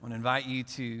want to invite you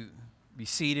to be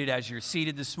seated. As you're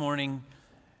seated this morning,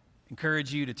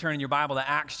 encourage you to turn in your Bible to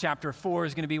Acts chapter 4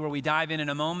 is going to be where we dive in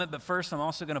a moment. But first, I'm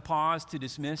also going to pause to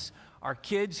dismiss our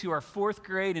kids who are fourth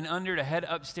grade and under to head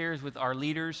upstairs with our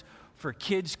leaders for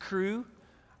Kids Crew.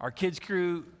 Our Kids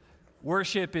Crew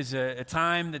worship is a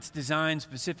time that's designed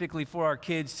specifically for our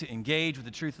kids to engage with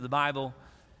the truth of the Bible,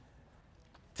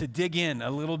 to dig in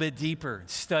a little bit deeper,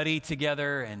 study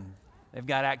together, and they've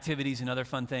got activities and other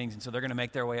fun things, and so they're going to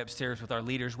make their way upstairs with our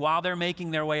leaders. While they're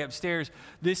making their way upstairs,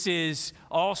 this is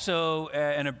also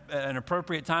an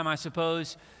appropriate time, I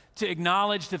suppose, to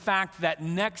acknowledge the fact that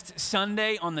next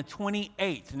Sunday on the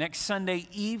 28th, next Sunday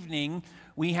evening,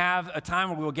 we have a time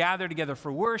where we'll gather together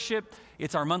for worship.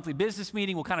 It's our monthly business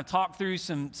meeting. We'll kind of talk through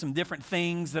some different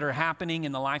things that are happening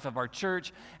in the life of our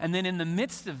church. And then in the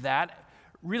midst of that,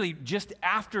 really just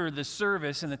after the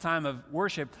service and the time of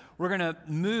worship, we're going to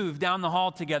move down the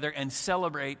hall together and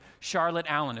celebrate Charlotte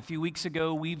Allen. A few weeks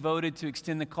ago, we voted to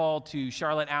extend the call to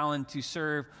Charlotte Allen to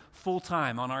serve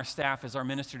full-time on our staff as our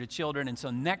minister to children. And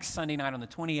so next Sunday night on the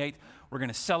 28th, we're going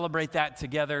to celebrate that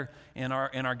together in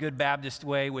our good Baptist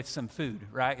way with some food,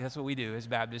 right? That's what we do as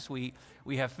Baptists. We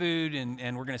have food,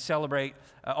 and we're going to celebrate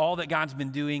all that God's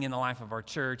been doing in the life of our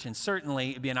church. And certainly,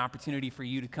 it'd be an opportunity for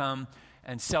you to come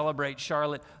and celebrate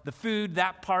Charlotte. The food,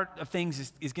 that part of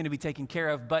things is going to be taken care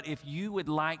of. But if you would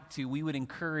like to, we would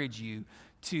encourage you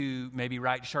to maybe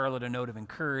write Charlotte a note of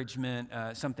encouragement,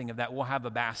 something of that. We'll have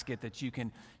a basket that you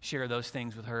can share those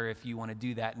things with her if you want to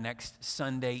do that next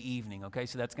Sunday evening. Okay,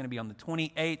 so that's going to be on the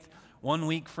 28th, 1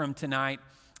 week from tonight.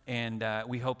 And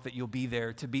we hope that you'll be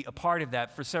there to be a part of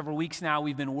that. For several weeks now,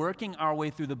 we've been working our way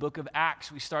through the book of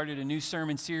Acts. We started a new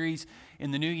sermon series in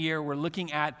the new year. We're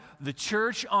looking at the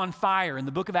church on fire. In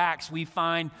the book of Acts, we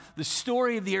find the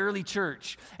story of the early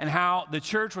church and how the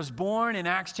church was born in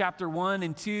Acts chapter 1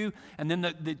 and 2. And then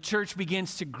the church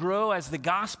begins to grow as the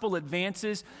gospel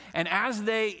advances. And as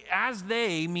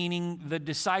they, meaning the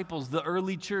disciples, the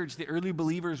early church, the early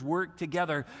believers work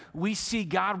together, we see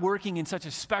God working in such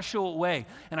a special way.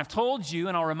 And I've told you,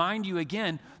 and I'll remind you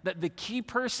again, that the key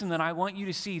person that I want you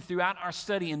to see throughout our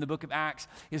study in the book of Acts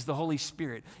is the Holy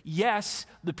Spirit. Yes,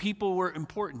 the people were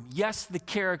important. Yes, the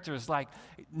characters, like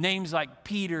names like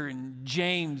Peter and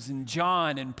James and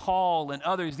John and Paul and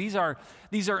others, these are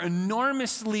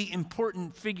enormously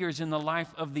important figures in the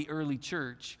life of the early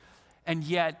church. And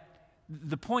yet,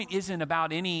 the point isn't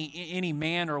about any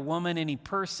man or woman, any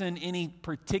person, any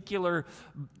particular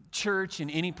church in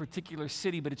any particular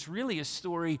city, but it's really a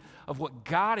story of what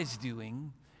God is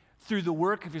doing through the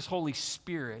work of His Holy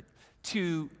Spirit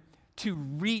to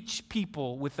reach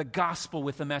people with the gospel,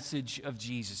 with the message of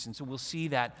Jesus. And so we'll see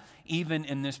that even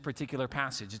in this particular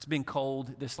passage. It's been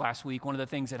cold this last week. One of the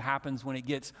things that happens when it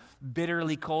gets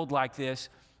bitterly cold like this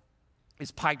is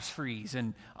pipes freeze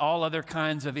and all other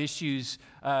kinds of issues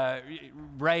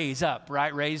raise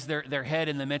their head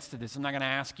in the midst of this. I'm not going to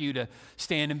ask you to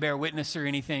stand and bear witness or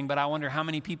anything, but I wonder how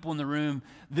many people in the room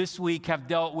this week have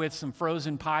dealt with some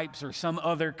frozen pipes or some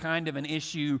other kind of an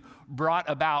issue brought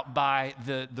about by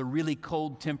the really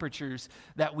cold temperatures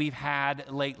that we've had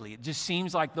lately. It just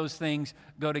seems like those things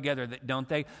go together, don't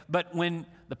they? But when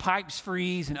the pipes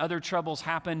freeze and other troubles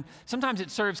happen, sometimes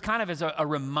it serves kind of as a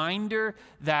reminder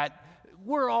that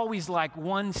we're always like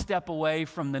one step away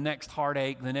from the next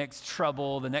heartache, the next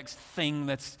trouble, the next thing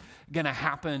that's going to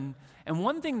happen. And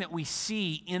one thing that we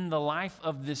see in the life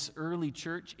of this early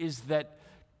church is that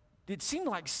it seemed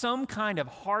like some kind of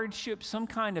hardship, some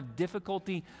kind of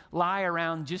difficulty lie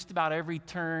around just about every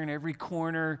turn, every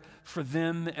corner for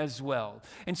them as well.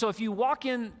 And so if you walk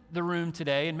in the room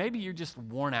today, and maybe you're just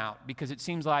worn out because it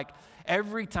seems like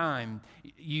every time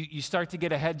you start to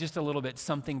get ahead just a little bit,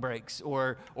 something breaks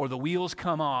or the wheels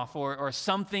come off or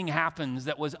something happens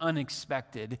that was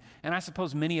unexpected. And I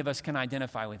suppose many of us can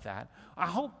identify with that. I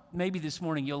hope maybe this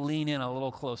morning you'll lean in a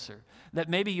little closer, that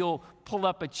maybe you'll pull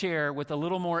up a chair with a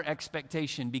little more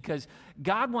expectation, because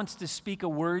God wants to speak a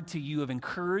word to you of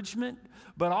encouragement,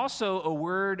 but also a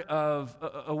word of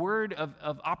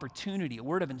opportunity, a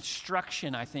word of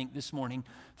instruction, I think, this morning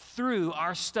through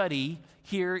our study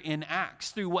here in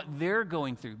Acts, through what they're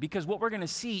going through. Because what we're going to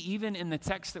see, even in the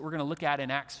text that we're going to look at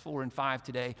in Acts 4 and 5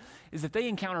 today, is that they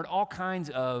encountered all kinds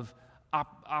of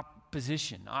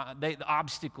opposition, the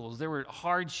obstacles. There were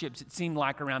hardships, it seemed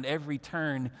like, around every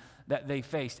turn that they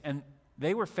faced. And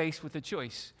they were faced with a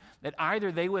choice, that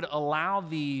either they would allow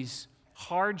these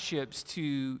hardships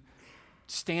to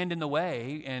stand in the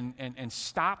way and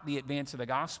stop the advance of the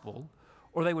gospel,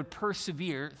 or they would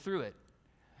persevere through it.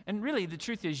 And really, the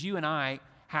truth is, you and I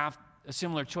have a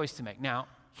similar choice to make. Now,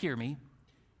 hear me.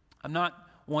 I'm not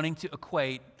wanting to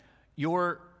equate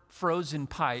your frozen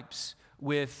pipes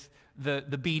with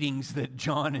the beatings that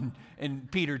John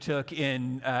and Peter took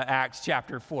in Acts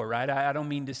chapter 4, right? I don't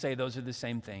mean to say those are the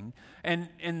same thing. And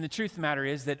the truth of the matter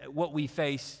is that what we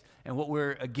face and what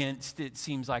we're against, it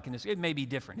seems like in this, it may be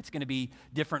different. It's going to be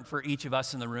different for each of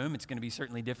us in the room. It's going to be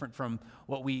certainly different from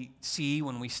what we see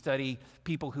when we study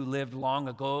people who lived long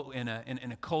ago in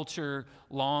a culture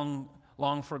long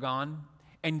forgone.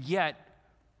 And yet,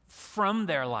 from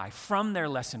their life, from their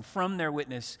lesson, from their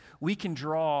witness, we can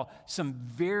draw some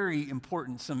very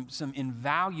important, some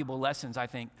invaluable lessons, I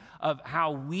think, of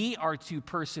how we are to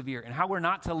persevere and how we're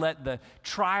not to let the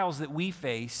trials that we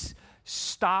face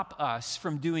stop us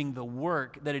from doing the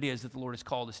work that it is that the Lord has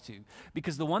called us to.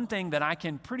 Because the one thing that I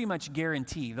can pretty much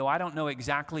guarantee, though I don't know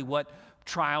exactly what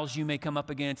trials you may come up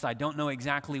against, I don't know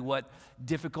exactly what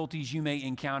difficulties you may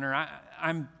encounter,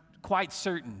 I'm quite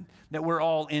certain that we're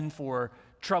all in for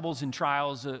troubles and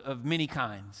trials of many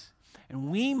kinds. And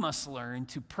we must learn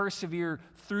to persevere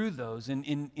through those and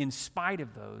in spite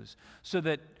of those so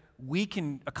that we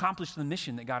can accomplish the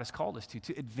mission that God has called us to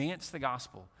advance the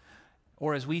gospel.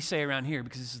 Or as we say around here,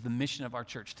 because this is the mission of our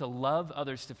church, to love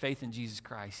others to faith in Jesus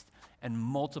Christ and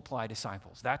multiply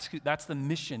disciples. That's the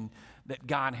mission that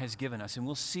God has given us. And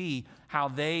we'll see how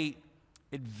they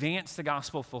advanced the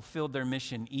gospel, fulfilled their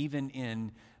mission, even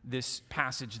in this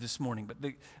passage this morning. But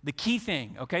the key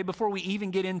thing, okay, before we even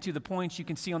get into the points, you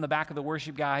can see on the back of the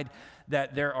worship guide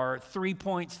that there are 3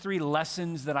 points, 3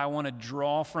 lessons that I want to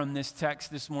draw from this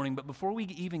text this morning. But before we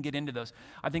even get into those,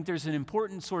 I think there's an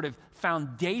important sort of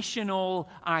foundational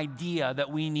idea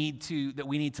that we need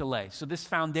to lay. So this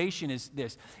foundation is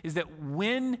that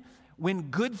when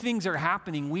good things are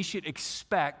happening, we should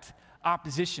expect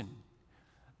opposition.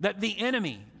 That the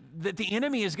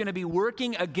enemy is going to be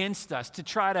working against us to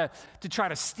try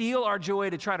to steal our joy,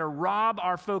 to try to rob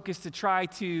our focus, to try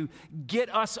to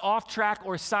get us off track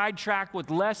or sidetracked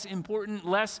with less important,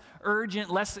 less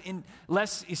urgent,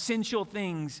 less essential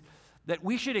things. That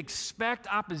we should expect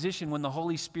opposition when the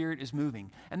Holy Spirit is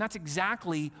moving. And that's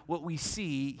exactly what we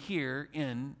see here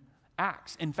in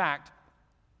Acts. In fact,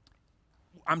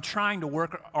 I'm trying to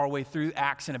work our way through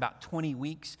Acts in about 20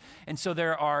 weeks. And so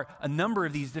there are a number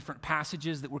of these different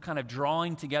passages that we're kind of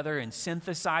drawing together and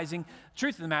synthesizing. The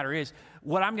truth of the matter is,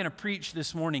 what I'm going to preach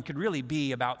this morning could really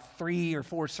be about 3 or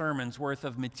 4 sermons worth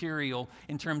of material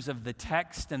in terms of the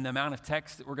text and the amount of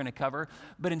text that we're going to cover.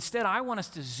 But instead, I want us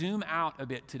to zoom out a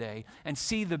bit today and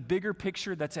see the bigger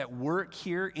picture that's at work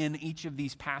here in each of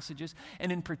these passages.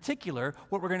 And in particular,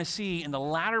 what we're going to see in the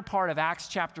latter part of Acts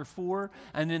chapter 4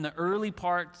 and in the early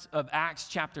parts of Acts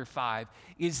chapter 5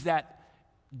 is that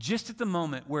just at the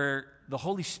moment where the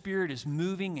Holy Spirit is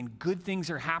moving and good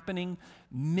things are happening,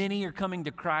 many are coming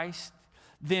to Christ,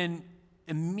 then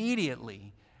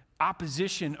immediately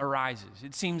opposition arises.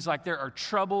 It seems like there are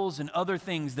troubles and other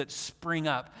things that spring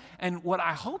up. And what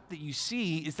I hope that you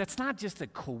see is that's not just a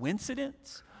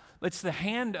coincidence. It's the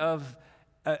hand of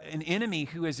an enemy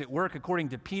who is at work, according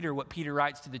to Peter, what Peter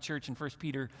writes to the church in 1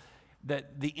 Peter,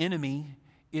 that the enemy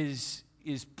is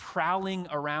prowling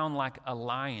around like a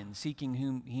lion, seeking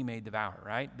whom he may devour,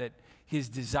 right? That his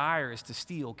desire is to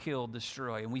steal, kill,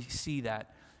 destroy. And we see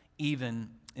that even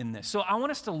in this. So I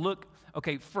want us to look,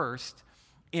 first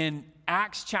in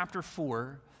Acts chapter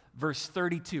 4, verse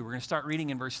 32. We're going to start reading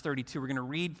in verse 32. We're going to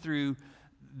read through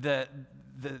the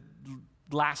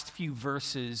last few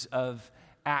verses of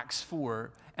Acts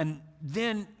 4. And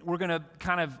then we're going to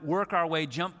kind of work our way,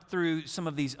 jump through some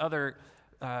of these other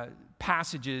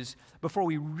passages before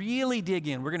we really dig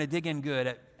in. We're going to dig in good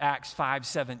at Acts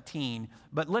 5:17.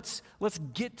 But let's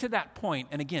get to that point.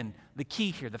 And again, the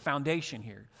key here, the foundation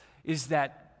here, is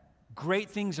that great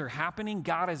things are happening.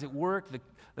 God is at work.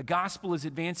 The gospel is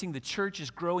advancing. The church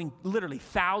is growing. Literally,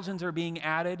 thousands are being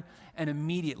added. And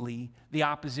immediately, the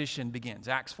opposition begins.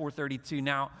 Acts 4:32.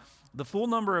 Now, the full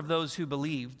number of those who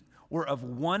believed were of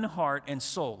one heart and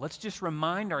soul. Let's just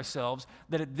remind ourselves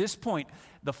that at this point,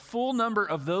 the full number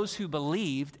of those who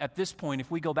believed at this point, if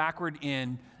we go backward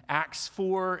in Acts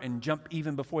 4 and jump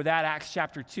even before that, Acts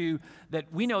chapter 2,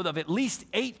 that we know of at least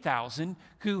 8,000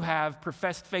 who have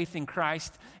professed faith in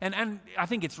Christ. And I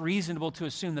think it's reasonable to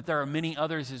assume that there are many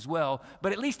others as well,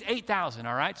 but at least 8,000,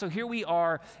 all right? So here we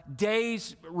are,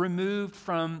 days removed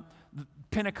from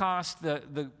Pentecost.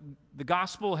 The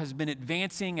gospel has been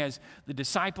advancing as the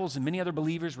disciples and many other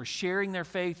believers were sharing their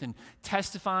faith and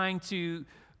testifying to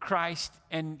Christ,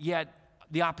 and yet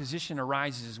the opposition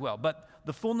arises as well. But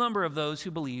the full number of those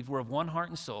who believed were of one heart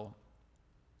and soul.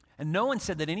 And no one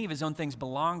said that any of his own things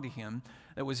belonged to him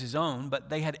that was his own,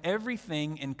 but they had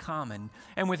everything in common.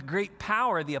 And with great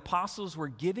power, the apostles were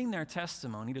giving their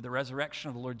testimony to the resurrection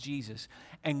of the Lord Jesus,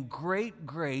 and great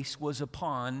grace was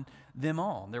upon them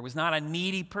all. There was not a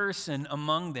needy person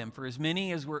among them, for as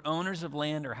many as were owners of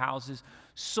land or houses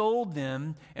sold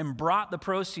them and brought the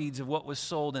proceeds of what was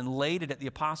sold and laid it at the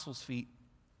apostles' feet,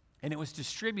 and it was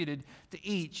distributed to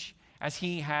each as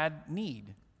he had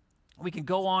need. We can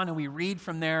go on and we read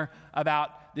from there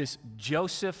about this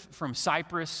Joseph from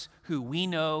Cyprus, who we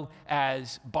know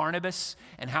as Barnabas,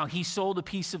 and how he sold a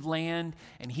piece of land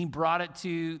and he brought it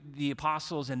to the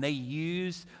apostles, and they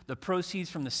used the proceeds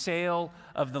from the sale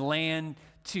of the land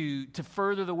to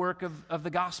further the work of the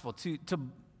gospel,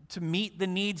 to meet the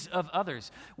needs of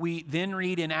others. We then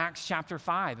read in Acts chapter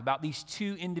 5 about these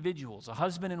two individuals, a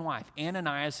husband and wife,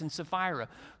 Ananias and Sapphira,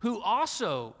 who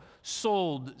also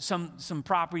sold some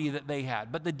property that they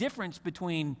had. But the difference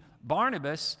between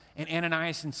Barnabas and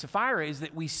Ananias and Sapphira is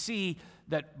that we see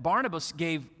that Barnabas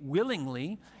gave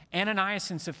willingly. Ananias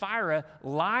and Sapphira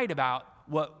lied about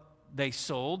what they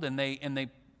sold, and they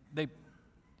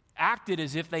acted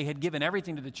as if they had given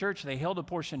everything to the church. They held a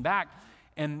portion back,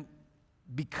 and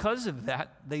because of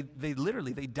that, they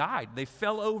literally died. They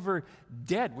fell over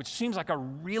dead, which seems like a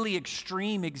really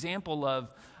extreme example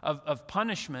of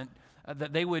punishment,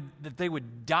 that they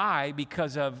would die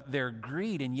because of their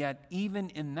greed. And yet,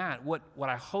 even in that, what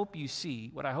I hope you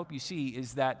see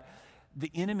is that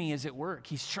the enemy is at work.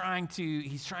 He's trying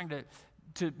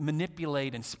to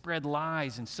manipulate and spread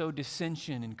lies and sow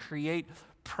dissension and create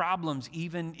problems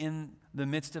even in the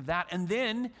midst of that. And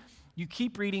then you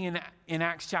keep reading in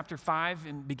Acts chapter 5,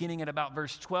 and beginning at about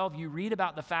verse 12, you read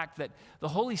about the fact that the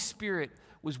Holy Spirit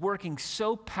was working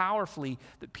so powerfully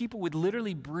that people would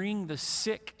literally bring the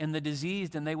sick and the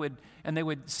diseased, and they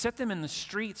would set them in the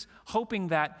streets, hoping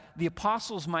that the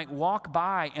apostles might walk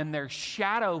by and their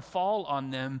shadow fall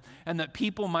on them, and that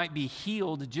people might be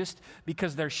healed just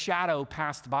because their shadow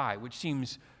passed by, which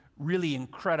seems really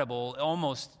incredible,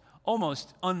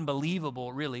 almost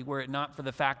unbelievable, really, were it not for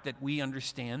the fact that we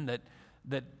understand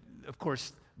that of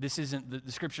course, this isn't,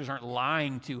 the scriptures aren't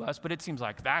lying to us, but it seems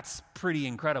like that's pretty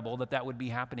incredible that would be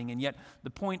happening. And yet, the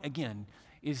point, again,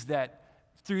 is that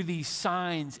through these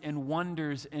signs and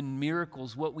wonders and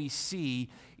miracles, what we see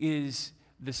is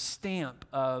the stamp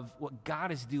of what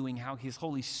God is doing, how His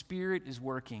Holy Spirit is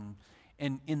working.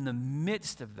 And in the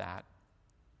midst of that,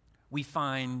 we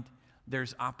find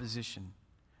there's opposition,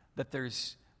 that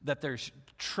there's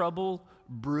trouble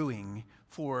brewing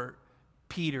for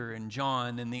Peter and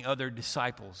John and the other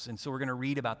disciples. And so we're going to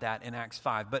read about that in Acts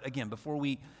 5. But again, before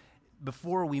we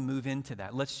move into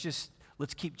that, let's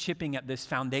keep chipping at this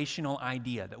foundational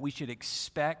idea that we should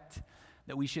expect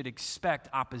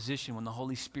opposition when the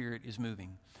Holy Spirit is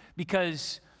moving.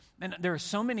 Because there are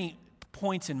so many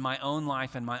points in my own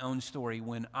life and my own story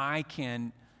when I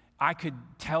could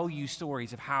tell you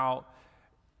stories of how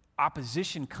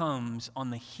opposition comes on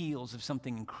the heels of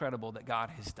something incredible that God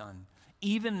has done.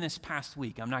 Even this past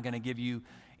week, I'm not going to give you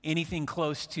anything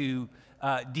close to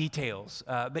details,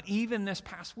 but even this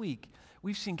past week,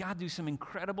 we've seen God do some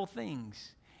incredible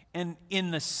things. And in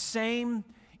the same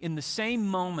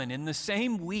moment, in the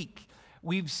same week,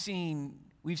 we've seen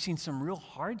some real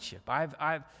hardship.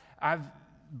 I've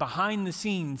behind the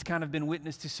scenes kind of been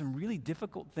witness to some really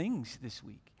difficult things this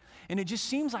week. And it just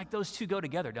seems like those two go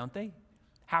together, don't they?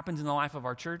 Happens in the life of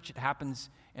our church. It happens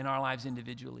in our lives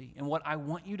individually. And what I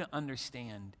want you to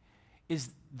understand is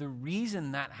the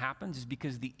reason that happens is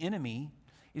because the enemy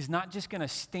is not just going to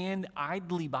stand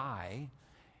idly by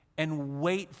and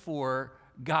wait for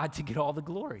God to get all the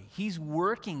glory. He's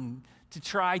working to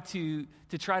try to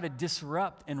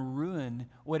disrupt and ruin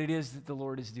what it is that the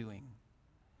Lord is doing.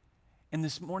 And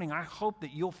this morning, I hope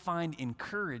that you'll find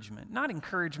encouragement, not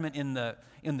encouragement in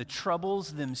the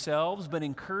troubles themselves, but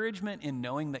encouragement in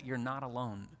knowing that you're not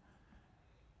alone.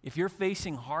 If you're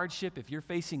facing hardship, if you're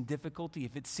facing difficulty,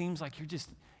 if it seems like you're just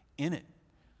in it,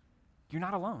 you're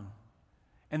not alone.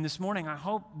 And this morning, I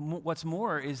hope what's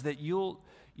more is that you'll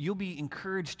be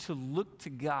encouraged to look to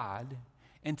God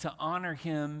and to honor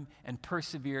Him and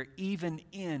persevere even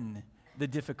in the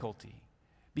difficulty.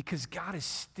 Because God is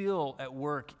still at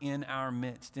work in our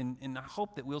midst. And I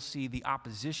hope that we'll see the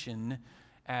opposition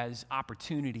as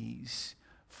opportunities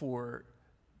for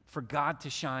God to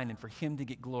shine and for Him to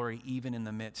get glory even in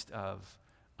the midst of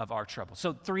our trouble.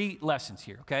 So 3 lessons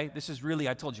here, okay? This is really,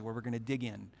 I told you, where we're going to dig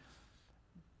in.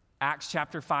 Acts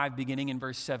chapter 5, beginning in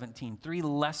verse 17. 3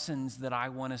 lessons that I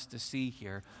want us to see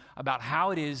here about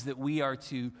how it is that we are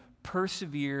to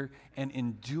persevere and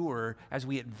endure as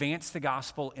we advance the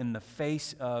gospel in the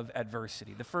face of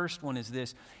adversity. The first one is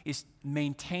this, is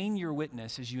maintain your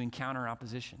witness as you encounter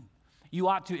opposition. You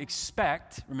ought to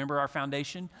expect, remember our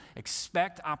foundation,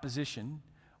 expect opposition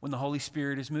when the Holy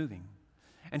Spirit is moving.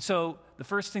 And so the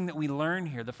first thing that we learn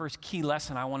here, the first key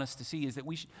lesson I want us to see is that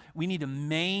we need to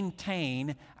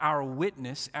maintain our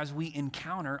witness as we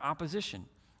encounter opposition.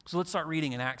 So let's start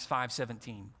reading in Acts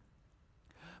 5:17.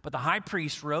 But the high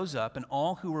priest rose up, and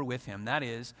all who were with him, that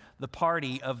is, the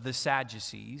party of the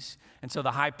Sadducees. And so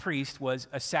the high priest was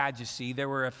a Sadducee. There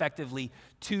were effectively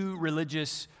two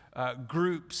religious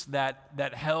groups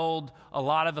that held a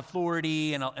lot of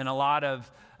authority and a lot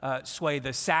of sway,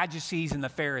 the Sadducees and the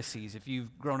Pharisees. If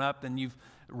you've grown up and you've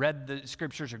read the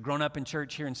scriptures or grown up in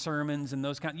church hearing sermons and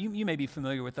those you may be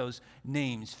familiar with those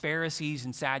names, Pharisees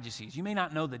and Sadducees. You may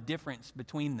not know the difference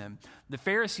between them. The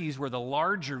Pharisees were the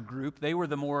larger group. They were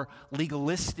the more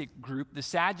legalistic group. The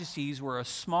Sadducees were a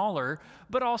smaller,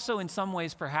 but also in some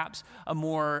ways perhaps a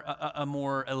more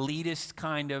elitist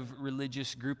kind of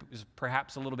religious group. It was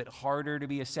perhaps a little bit harder to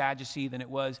be a Sadducee than it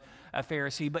was a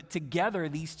Pharisee. But together,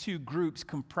 these two groups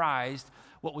comprised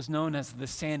what was known as the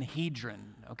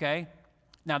Sanhedrin, okay?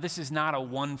 Now, this is not a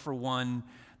one-for-one,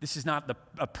 this is not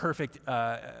a perfect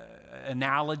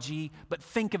analogy, but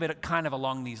think of it kind of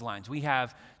along these lines. We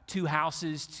have two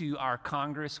houses to our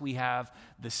Congress. We have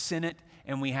the Senate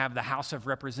and we have the House of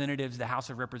Representatives. The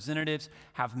House of Representatives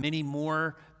have many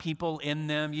more people in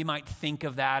them. You might think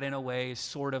of that in a way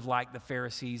sort of like the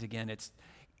Pharisees. Again,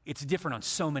 it's different on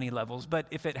so many levels, but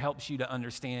if it helps you to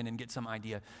understand and get some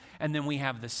idea. And then we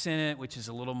have the Senate, which is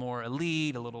a little more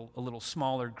elite, a little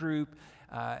smaller group.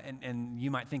 And you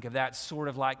might think of that sort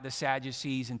of like the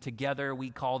Sadducees, and together we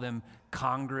call them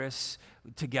Congress.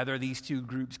 Together these two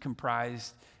groups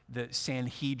comprise the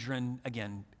Sanhedrin.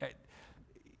 Again,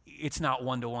 it's not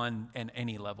one-to-one at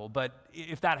any level, but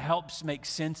if that helps make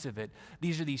sense of it,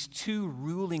 these are these two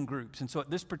ruling groups. And so at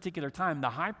this particular time,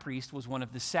 the high priest was one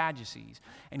of the Sadducees,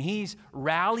 and he's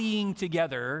rallying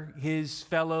together his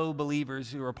fellow believers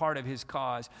who are part of his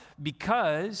cause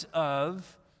because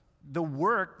of the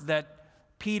work that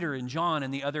Peter and John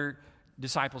and the other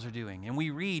disciples are doing. And we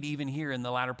read even here in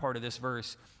the latter part of this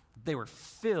verse, they were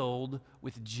filled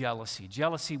with jealousy.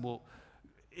 Jealousy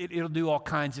it'll do all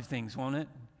kinds of things, won't it?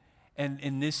 And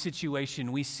in this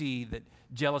situation, we see that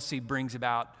jealousy brings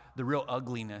about the real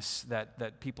ugliness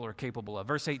that people are capable of.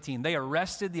 Verse 18, they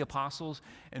arrested the apostles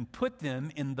and put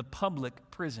them in the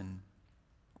public prison.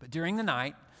 But during the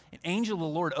night, an angel of the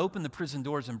Lord opened the prison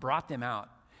doors and brought them out,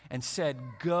 and said,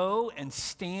 go and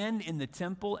stand in the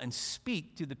temple and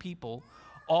speak to the people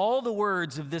all the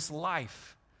words of this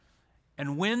life.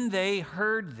 And when they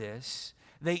heard this,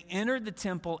 they entered the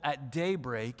temple at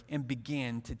daybreak and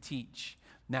began to teach.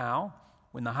 Now,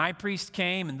 when the high priest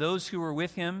came and those who were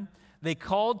with him, they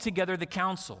called together the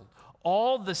council,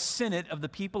 all the senate of the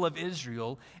people of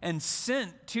Israel, and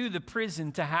sent to the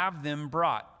prison to have them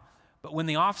brought. But when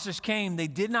the officers came, they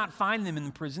did not find them in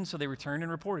the prison, so they returned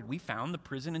and reported, we found the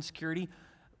prison in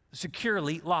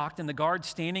securely locked and the guards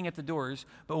standing at the doors,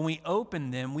 but when we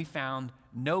opened them, we found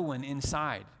no one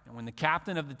inside. And when the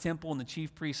captain of the temple and the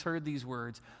chief priests heard these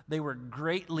words, they were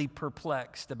greatly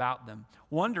perplexed about them,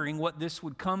 wondering what this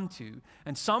would come to.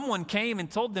 And someone came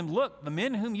and told them, look, the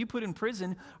men whom you put in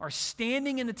prison are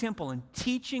standing in the temple and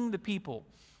teaching the people.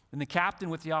 And the captain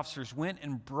with the officers went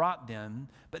and brought them,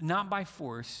 but not by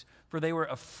force, for they were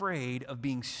afraid of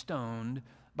being stoned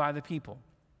by the people.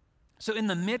 So in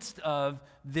the midst of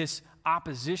this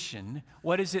opposition,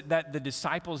 what is it that the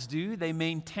disciples do? They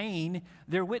maintain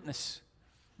their witness.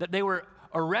 That they were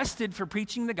arrested for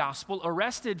preaching the gospel,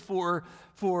 arrested for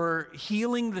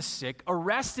healing the sick,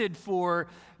 arrested for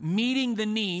meeting the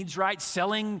needs, right?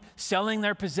 Selling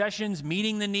their possessions,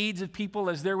 meeting the needs of people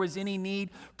as there was any need,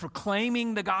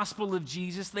 proclaiming the gospel of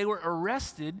Jesus. They were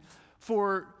arrested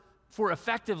for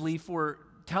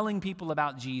telling people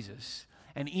about Jesus.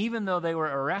 And even though they were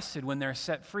arrested, when they're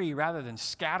set free, rather than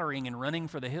scattering and running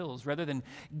for the hills, rather than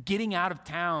getting out of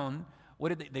town,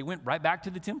 they went right back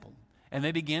to the temple. And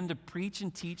they began to preach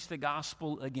and teach the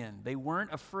gospel again. They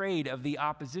weren't afraid of the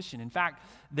opposition. In fact,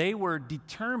 they were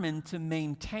determined to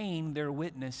maintain their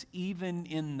witness even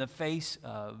in the face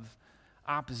of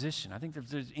opposition. I think if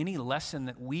there's any lesson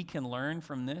that we can learn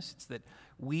from this, it's that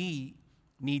we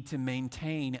need to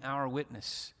maintain our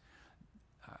witness.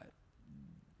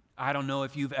 I don't know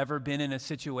if you've ever been in a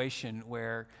situation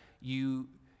where you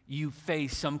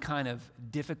face some kind of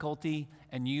difficulty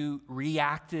and you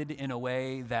reacted in a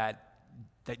way that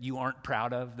you aren't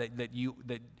proud of, that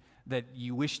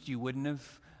you wished you wouldn't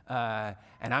have.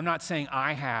 And I'm not saying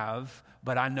I have,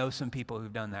 but I know some people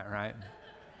who've done that, right?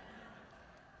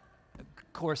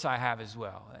 Of course I have as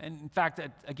well. And in fact,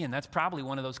 again, that's probably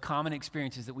one of those common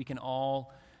experiences that we can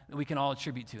all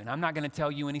attribute to. And I'm not going to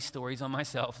tell you any stories on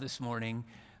myself this morning,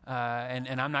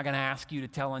 and I'm not going to ask you to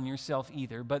tell on yourself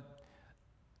either, but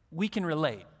we can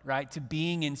relate, right, to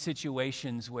being in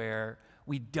situations where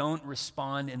we don't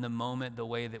respond in the moment the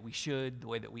way that we should, the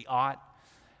way that we ought.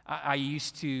 I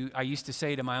used to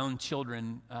say to my own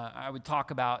children, I would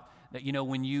talk about that,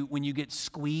 when you get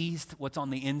squeezed, what's on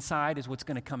the inside is what's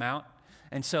going to come out.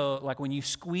 And so, like when you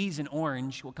squeeze an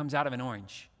orange, what comes out of an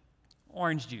orange?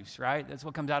 Orange juice, right? That's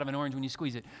what comes out of an orange when you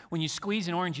squeeze it. When you squeeze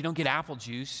an orange, you don't get apple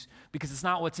juice because it's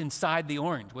not what's inside the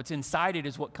orange. What's inside it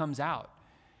is what comes out.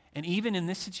 And even in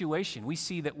this situation, we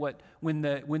see that when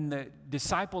the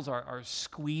disciples are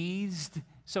squeezed,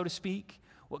 so to speak,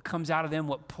 what comes out of them,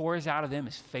 what pours out of them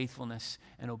is faithfulness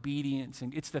and obedience,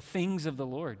 and it's the things of the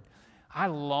Lord. I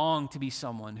long to be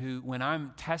someone who, when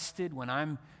I'm tested, when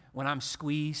I'm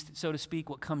squeezed, so to speak,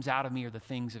 what comes out of me are the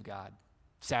things of God.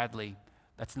 Sadly,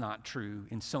 that's not true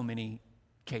in so many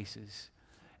cases.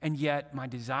 And yet, my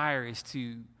desire is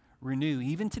to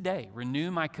even today,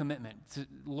 renew my commitment.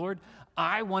 Lord,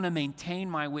 I want to maintain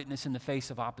my witness in the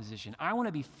face of opposition. I want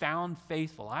to be found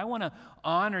faithful. I want to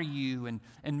honor you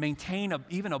and maintain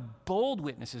even a bold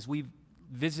witness, as we've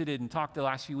visited and talked the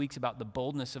last few weeks about the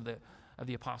boldness of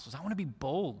the apostles. I want to be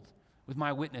bold with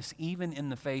my witness even in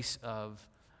the face of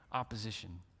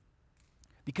opposition.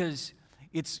 Because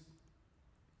it's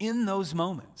in those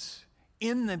moments,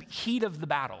 in the heat of the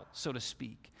battle, so to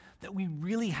speak, that we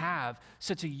really have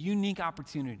such a unique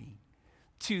opportunity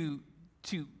to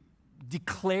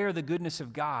declare the goodness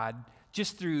of God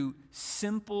just through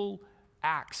simple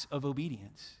acts of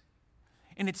obedience.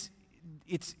 And it's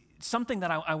something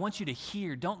that I want you to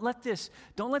hear. Don't miss this.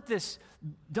 Don't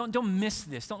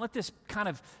let this kind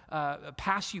of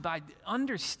pass you by.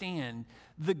 Understand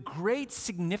the great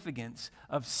significance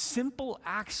of simple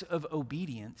acts of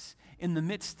obedience in the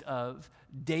midst of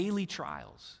daily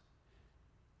trials.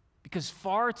 Because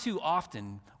far too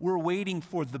often, we're waiting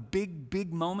for the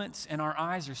big moments, and our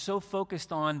eyes are so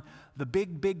focused on the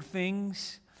big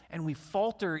things, and we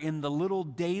falter in the little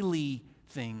daily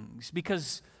things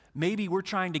because maybe we're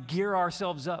trying to gear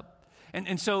ourselves up.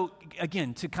 And so,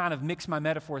 again, to kind of mix my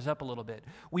metaphors up a little bit,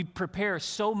 we prepare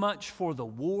so much for the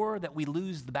war that we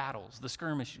lose the battles, the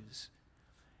skirmishes.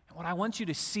 And what I want you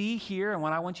to see here and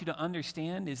what I want you to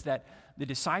understand is that the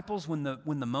disciples, when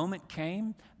the moment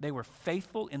came, they were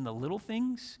faithful in the little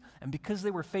things. And because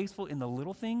they were faithful in the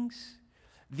little things,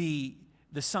 the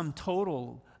sum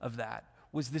total of that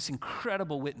was this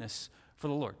incredible witness for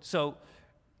the Lord. So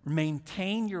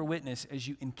maintain your witness as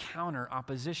you encounter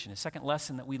opposition. A second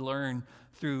lesson that we learn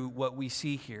through what we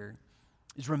see here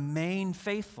is remain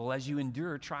faithful as you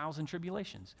endure trials and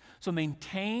tribulations. So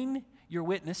maintain your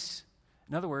witness.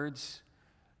 In other words,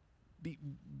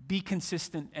 be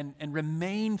consistent and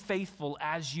remain faithful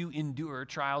as you endure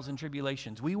trials and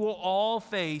tribulations. We will all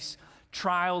face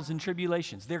trials and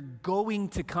tribulations. They're going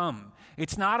to come.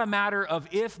 It's not a matter of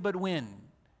if, but when.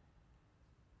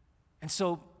 And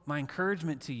so my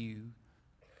encouragement to you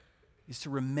is to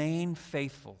remain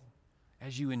faithful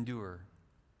as you endure.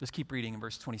 Let's keep reading in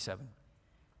verse 27.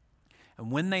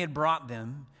 And when they had brought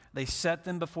them, they set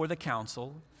them before the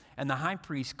council, and the high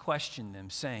priest questioned them,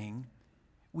 saying,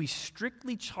 "We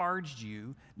strictly charged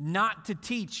you not to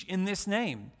teach in this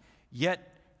name,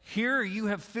 yet here you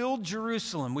have filled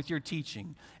Jerusalem with your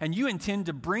teaching, and you intend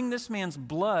to bring this man's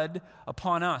blood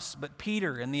upon us." But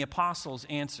Peter and the apostles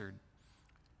answered,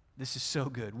 this is so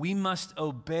good, "We must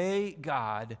obey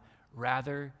God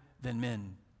rather than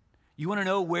men." You want to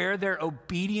know where their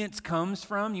obedience comes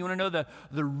from? You want to know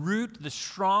the root, the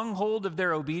stronghold of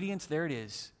their obedience? There it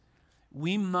is.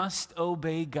 We must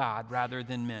obey God rather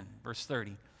than men. Verse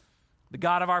 30. "The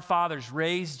God of our fathers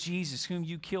raised Jesus, whom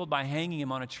you killed by hanging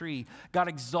him on a tree. God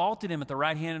exalted him at the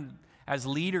right hand as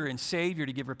leader and Savior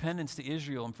to give repentance to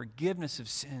Israel and forgiveness of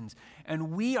sins.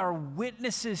 And we are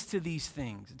witnesses to these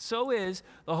things. And so is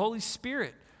the Holy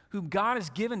Spirit, whom God has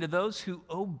given to those who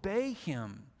obey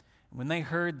him." And when they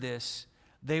heard this,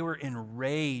 they were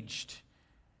enraged,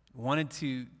 wanted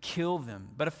to kill them.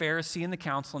 But a Pharisee in the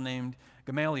council named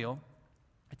Gamaliel,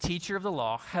 a teacher of the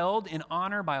law, held in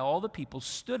honor by all the people,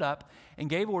 stood up and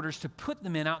gave orders to put the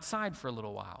men outside for a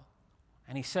little while.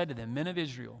 And he said to them, "Men of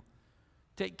Israel,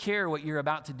 take care what you're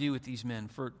about to do with these men.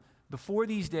 For before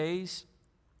these days,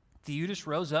 Theudas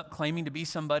rose up, claiming to be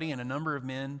somebody, and a number of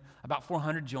men, about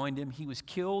 400, joined him. He was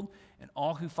killed, and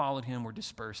all who followed him were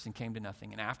dispersed and came to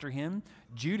nothing. And after him,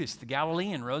 Judas the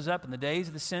Galilean rose up in the days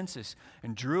of the census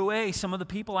and drew away some of the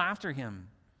people after him.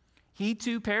 He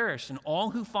too perished, and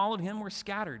all who followed him were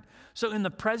scattered. So in the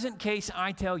present case,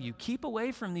 I tell you, keep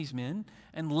away from these men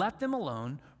and let them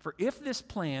alone, for if this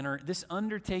plan or this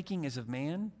undertaking is of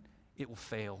man, it will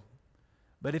fail.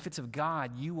 But if it's of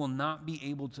God, you will not be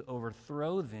able to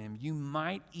overthrow them. You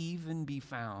might even be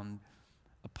found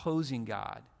opposing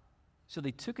God. So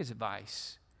they took his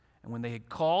advice, and when they had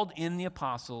called in the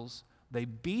apostles, they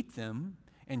beat them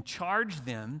and charged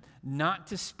them not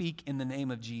to speak in the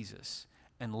name of Jesus,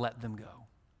 and let them go.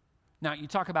 Now, you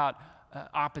talk about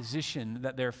opposition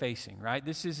that they're facing, right?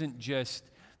 This isn't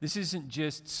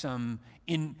just some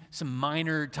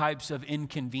minor types of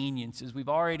inconveniences. We've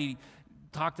already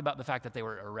talked about the fact that they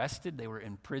were arrested, they were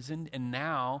imprisoned, and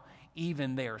now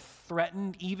even they are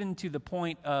threatened, even to the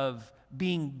point of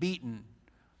being beaten.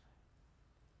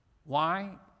 Why?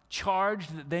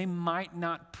 Charged that they might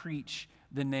not preach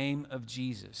the name of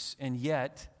Jesus. And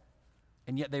yet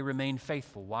they remain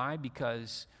faithful. Why?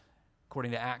 Because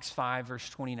according to Acts 5, verse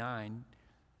 29,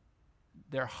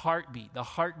 their heartbeat, the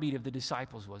heartbeat of the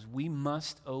disciples was, we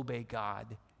must obey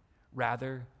God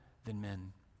rather than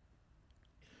men.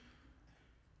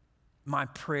 My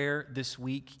prayer this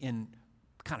week in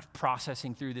kind of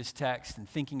processing through this text and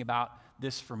thinking about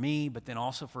this for me, but then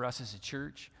also for us as a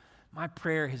church, my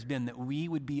prayer has been that we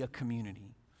would be a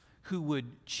community who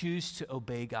would choose to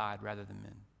obey God rather than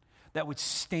men, that would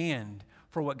stand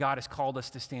for what God has called us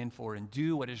to stand for and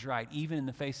do what is right, even in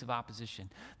the face of opposition,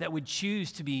 that would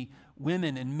choose to be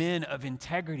women and men of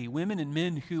integrity, women and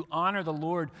men who honor the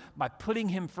Lord by putting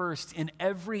him first in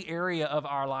every area of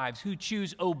our lives, who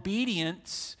choose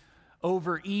obedience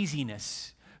over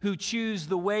easiness, who choose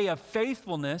the way of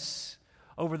faithfulness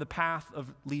over the path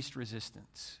of least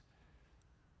resistance,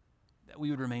 that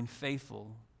we would remain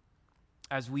faithful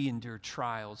as we endure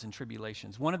trials and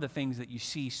tribulations. One of the things that you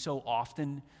see so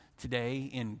often today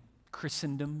in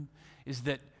Christendom is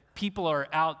that people are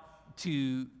out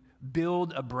to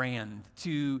build a brand,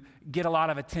 to get a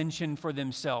lot of attention for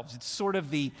themselves. It's sort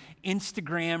of the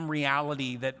Instagram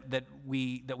reality that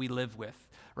we live with,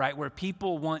 right? Where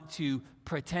people want to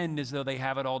pretend as though they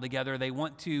have it all together. They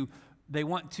want to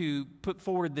put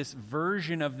forward this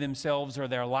version of themselves or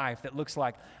their life that looks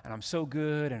like, and I'm so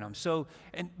good,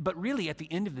 but really at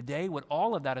the end of the day, what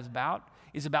all of that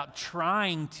is about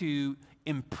trying to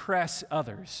impress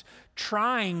others,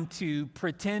 trying to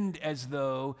pretend as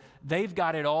though they've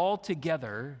got it all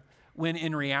together, when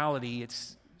in reality,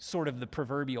 it's sort of the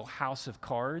proverbial house of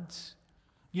cards.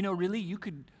 You know, really, you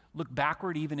could look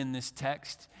backward even in this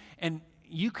text, and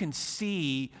you can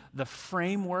see the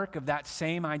framework of that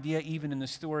same idea even in the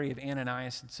story of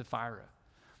Ananias and Sapphira.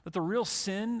 But the real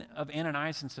sin of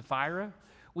Ananias and Sapphira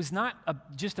was not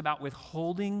just about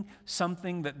withholding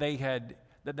something that they had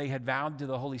vowed to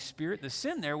the Holy Spirit. The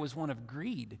sin there was one of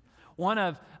greed, one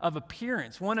of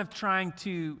appearance, one of trying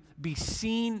to be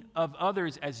seen of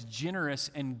others as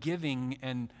generous and giving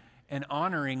and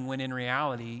honoring, when in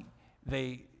reality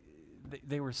they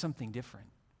were something different.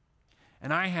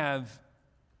 And I have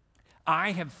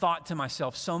thought to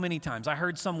myself so many times, I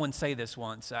heard someone say this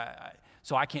once,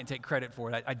 so I can't take credit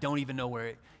for it. I don't even know where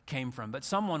it came from. But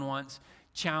someone once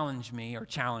challenged me, or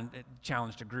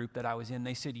challenged a group that I was in.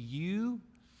 They said, you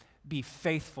be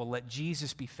faithful, let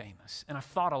Jesus be famous. And I've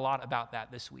thought a lot about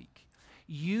that this week.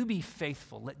 You be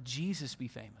faithful, let Jesus be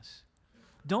famous.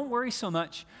 Don't worry so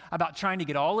much about trying to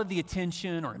get all of the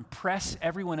attention or impress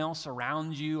everyone else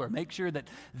around you or make sure that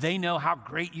they know how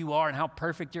great you are and how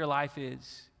perfect your life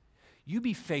is. You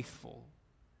be faithful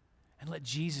and let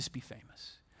Jesus be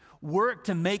famous. Work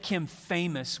to make him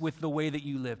famous with the way that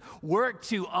you live. Work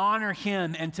to honor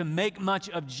him and to make much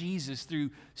of Jesus through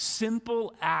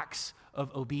simple acts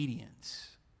of obedience,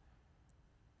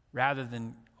 rather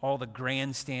than all the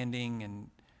grandstanding and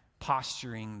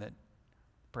posturing that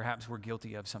perhaps we're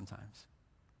guilty of sometimes.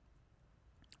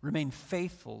 Remain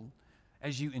faithful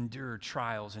as you endure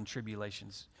trials and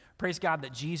tribulations. Praise God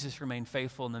that Jesus remained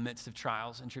faithful in the midst of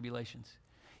trials and tribulations.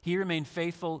 He remained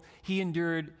faithful. He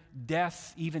endured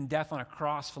death, even death on a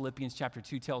cross, Philippians chapter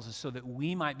 2 tells us, so that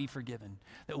we might be forgiven,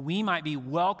 that we might be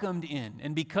welcomed in.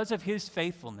 And because of his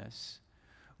faithfulness,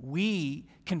 we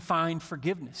can find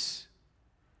forgiveness.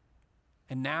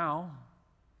 And now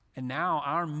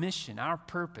our mission, our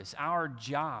purpose, our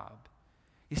job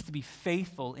is to be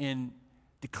faithful in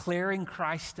declaring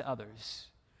Christ to others,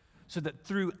 so that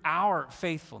through our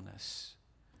faithfulness,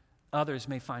 others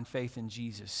may find faith in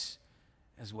Jesus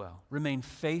as well. Remain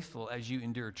faithful as you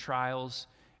endure trials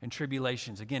and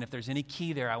tribulations. Again, if there's any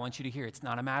key there, I want you to hear it's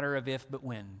not a matter of if, but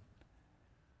when.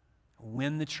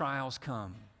 When the trials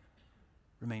come,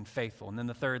 remain faithful. And then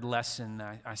the third lesson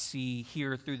I see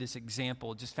here through this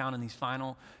example, just found in these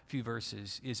final few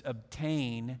verses, is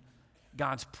obtain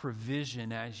God's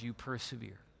provision as you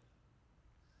persevere.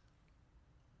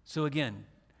 So again,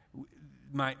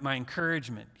 my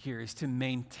encouragement here is to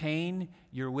maintain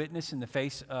your witness in the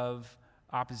face of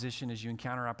opposition as you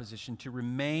encounter opposition, to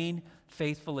remain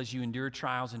faithful as you endure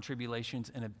trials and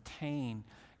tribulations, and obtain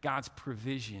God's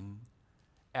provision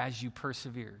as you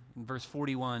persevere. In verse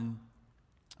 41,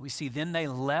 we see, then they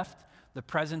left the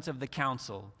presence of the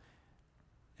council,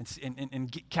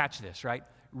 and catch this, right?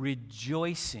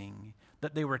 Rejoicing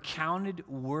that they were counted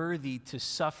worthy to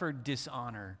suffer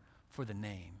dishonor for the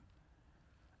name.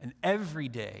 And every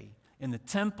day in the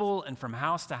temple and from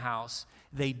house to house,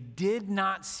 they did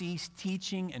not cease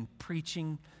teaching and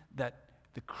preaching that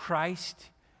the Christ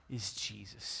is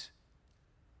Jesus.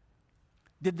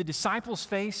 Did the disciples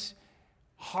face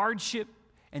hardship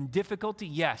and difficulty?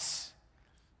 Yes.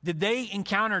 Did they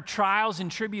encounter trials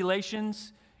and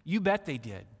tribulations? You bet they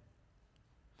did.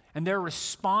 And their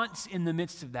response in the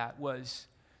midst of that was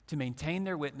to maintain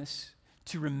their witness,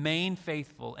 to remain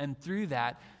faithful, and through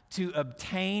that, to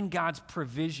obtain God's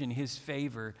provision, His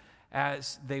favor,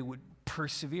 as they would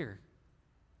persevere.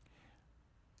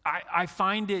 I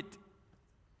find it,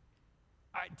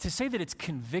 to say that it's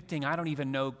convicting, I don't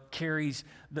even know carries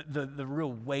the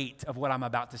real weight of what I'm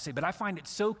about to say, but I find it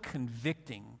so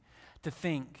convicting to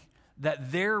think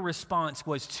that their response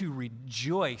was to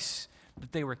rejoice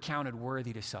that they were counted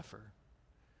worthy to suffer.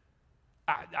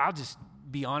 I'll just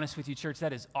be honest with you, church,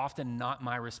 that is often not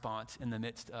my response in the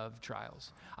midst of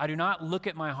trials. I do not look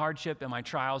at my hardship and my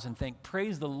trials and think,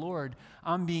 praise the Lord,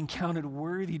 I'm being counted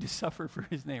worthy to suffer for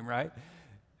His name, right?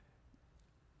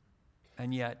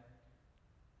 And yet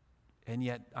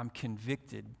I'm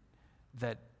convicted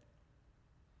that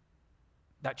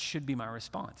should be my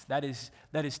response. That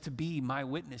is to be my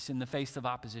witness in the face of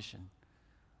opposition.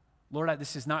 Lord,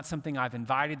 this is not something I've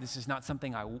invited. This is not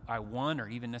something I want or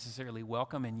even necessarily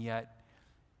welcome. And yet,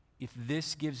 if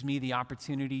this gives me the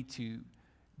opportunity to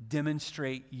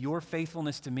demonstrate your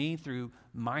faithfulness to me through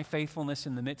my faithfulness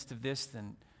in the midst of this,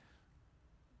 then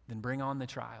bring on the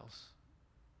trials.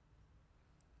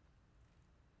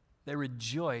 They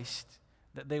rejoiced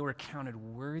that they were counted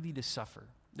worthy to suffer.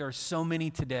 There are so many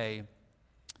today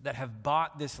that have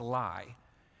bought this lie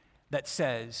that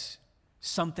says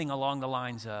something along the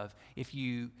lines of, if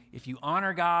you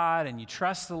honor God and you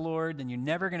trust the Lord, then you're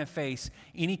never going to face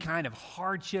any kind of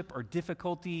hardship or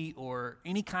difficulty or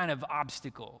any kind of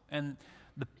obstacle. And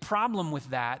the problem with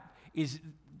that is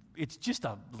it's just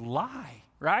a lie,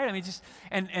 right? I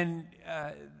mean,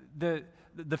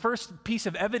 the first piece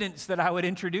of evidence that I would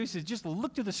introduce is just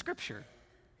look to the Scripture.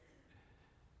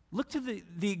 Look to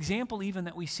the example even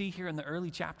that we see here in the early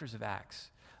chapters of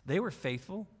Acts. They were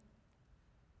faithful.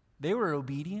 They were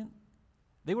obedient.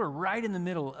 They were right in the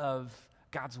middle of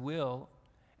God's will,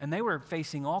 and they were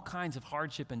facing all kinds of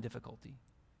hardship and difficulty.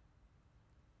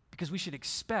 Because we should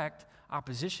expect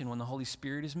opposition when the Holy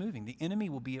Spirit is moving. The enemy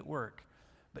will be at work.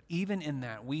 But even in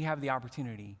that, we have the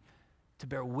opportunity to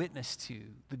bear witness to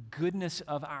the goodness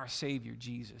of our Savior,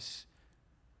 Jesus,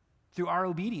 through our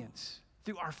obedience,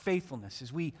 through our faithfulness.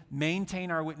 As we maintain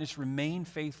our witness, remain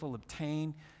faithful,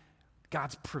 obtain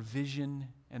God's provision,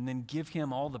 and then give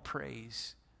Him all the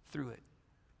praise through it.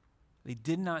 They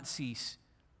did not cease.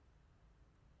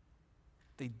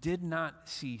 They did not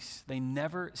cease. They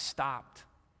never stopped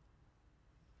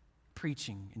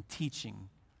preaching and teaching.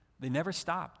 They never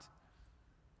stopped.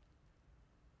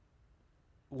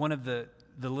 One of the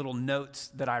little notes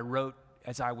that I wrote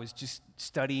as I was just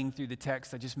studying through the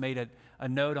text, I just made a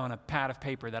note on a pad of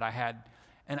paper that I had,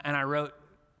 and I wrote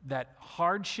that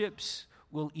hardships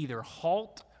will either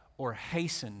halt or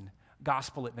hasten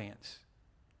gospel advance.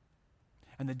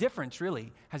 And the difference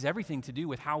really has everything to do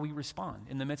with how we respond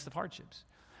in the midst of hardships.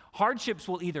 Hardships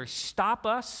will either stop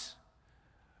us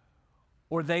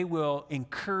or they will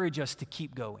encourage us to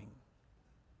keep going.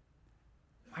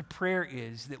 My prayer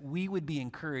is that we would be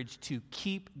encouraged to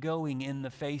keep going in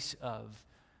the face of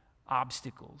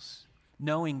obstacles,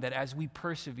 knowing that as we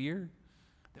persevere,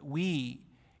 that we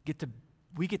get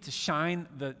to shine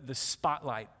the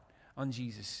spotlight on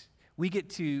Jesus. We get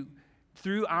to,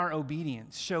 through our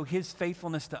obedience, show His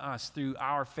faithfulness to us through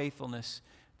our faithfulness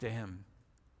to Him.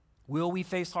 Will we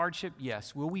face hardship?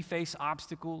 Yes. Will we face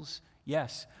obstacles?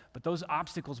 Yes. But those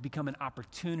obstacles become an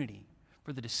opportunity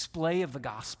for the display of the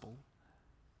gospel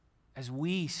as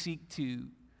we seek to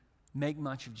make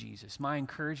much of Jesus. My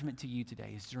encouragement to you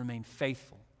today is to remain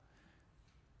faithful.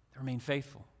 To remain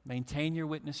faithful. Maintain your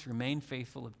witness, remain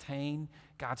faithful, obtain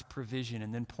God's provision,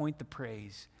 and then point the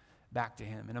praise back to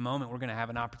him. In a moment, we're going to have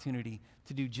an opportunity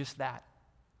to do just that,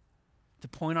 to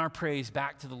point our praise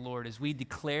back to the Lord as we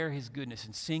declare his goodness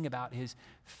and sing about his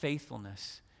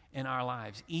faithfulness in our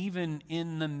lives, even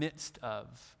in the midst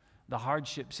of the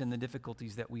hardships and the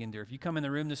difficulties that we endure. If you come in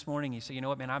the room this morning, you say, you know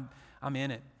what, man, I'm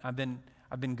in it. I've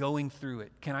been going through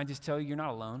it. Can I just tell you, you're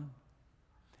not alone?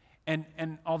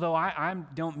 And although I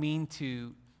don't mean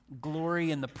to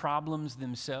glory in the problems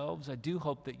themselves, I do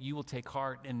hope that you will take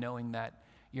heart in knowing that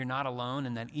you're not alone,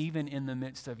 and that even in the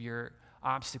midst of your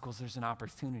obstacles, there's an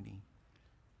opportunity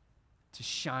to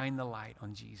shine the light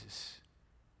on Jesus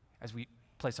as we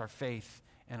place our faith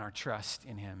and our trust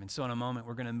in him. And so in a moment,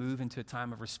 we're going to move into a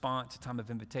time of response, a time of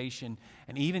invitation,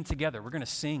 and even together, we're going to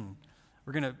sing.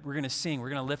 We're going to sing.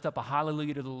 We're going to lift up a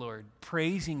hallelujah to the Lord,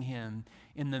 praising him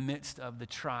in the midst of the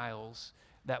trials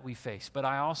that we face. But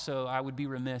I would be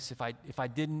remiss if I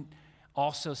didn't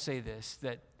also say this,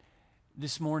 that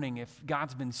this morning, if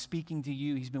God's been speaking to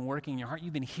you, he's been working in your heart,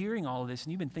 you've been hearing all of this,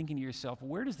 and you've been thinking to yourself,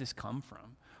 where does this come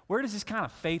from? Where does this kind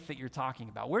of faith that you're talking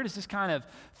about? Where does this kind of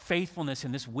faithfulness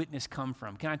and this witness come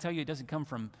from? Can I tell you, it doesn't come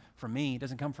from me. It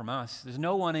doesn't come from us. There's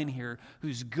no one in here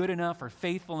who's good enough or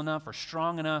faithful enough or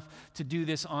strong enough to do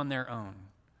this on their own.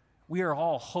 We are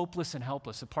all hopeless and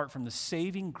helpless apart from the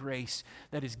saving grace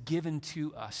that is given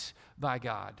to us by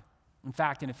God. In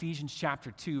fact, in Ephesians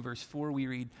chapter 2, verse 4, we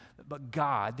read, but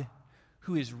God,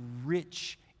 who is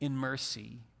rich in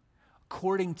mercy,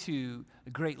 according to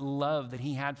the great love that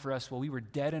he had for us while we were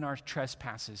dead in our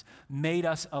trespasses, made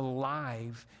us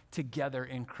alive together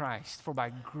in Christ. For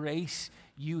by grace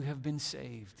you have been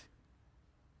saved.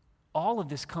 All of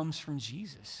this comes from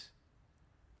Jesus.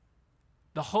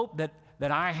 The hope that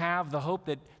I have, the hope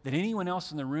that anyone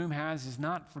else in the room has, is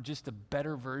not for just a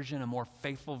better version, a more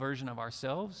faithful version of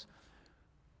ourselves.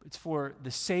 It's for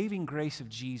the saving grace of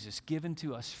Jesus given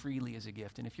to us freely as a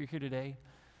gift. And if you're here today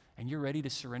and you're ready to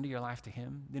surrender your life to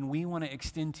him, then we want to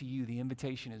extend to you the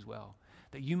invitation as well,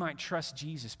 that you might trust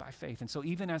Jesus by faith. And so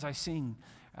even as I sing,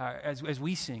 as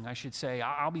we sing, I should say,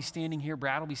 I'll be standing here,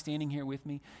 Brad will be standing here with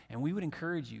me, and we would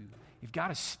encourage you, if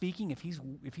God is speaking, if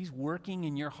he's working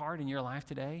in your heart, in your life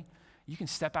today, you can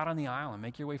step out on the aisle and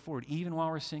make your way forward, even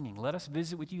while we're singing. Let us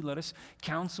visit with you. Let us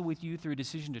counsel with you through a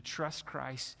decision to trust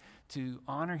Christ, to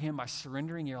honor him by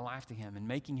surrendering your life to him and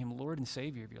making him Lord and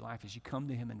Savior of your life as you come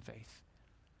to him in faith.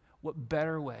 What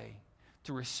better way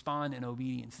to respond in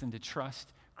obedience than to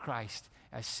trust Christ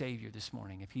as Savior this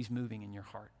morning if he's moving in your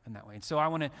heart in that way. And so I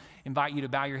want to invite you to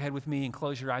bow your head with me and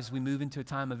close your eyes as we move into a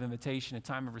time of invitation, a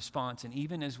time of response. And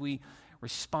even as we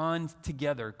respond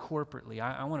together corporately,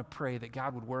 I want to pray that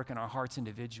God would work in our hearts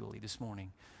individually this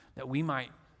morning, that we might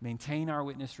maintain our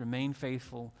witness, remain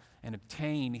faithful, and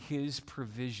obtain his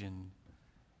provision.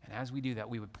 And as we do that,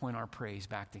 we would point our praise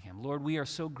back to him. Lord, we are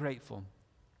so grateful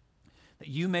that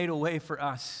you made a way for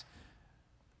us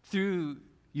through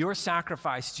your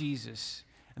sacrifice, Jesus,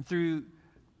 and through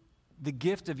the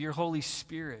gift of your Holy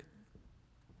Spirit.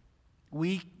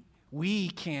 We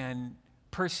can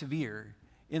persevere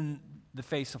in the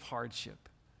face of hardship.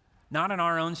 Not in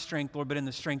our own strength, Lord, but in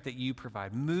the strength that you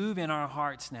provide. Move in our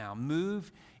hearts now.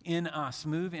 Move in us.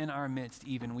 Move in our midst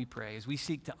even, we pray, as we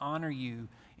seek to honor you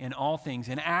in all things.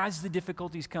 And as the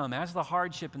difficulties come, as the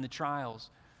hardship and the trials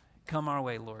come our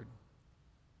way, Lord,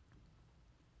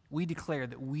 we declare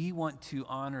that we want to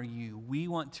honor you. We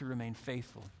want to remain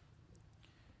faithful.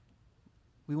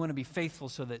 We want to be faithful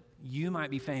so that you might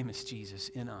be famous, Jesus,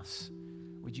 in us.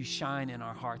 Would you shine in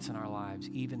our hearts and our lives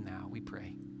even now, we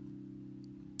pray.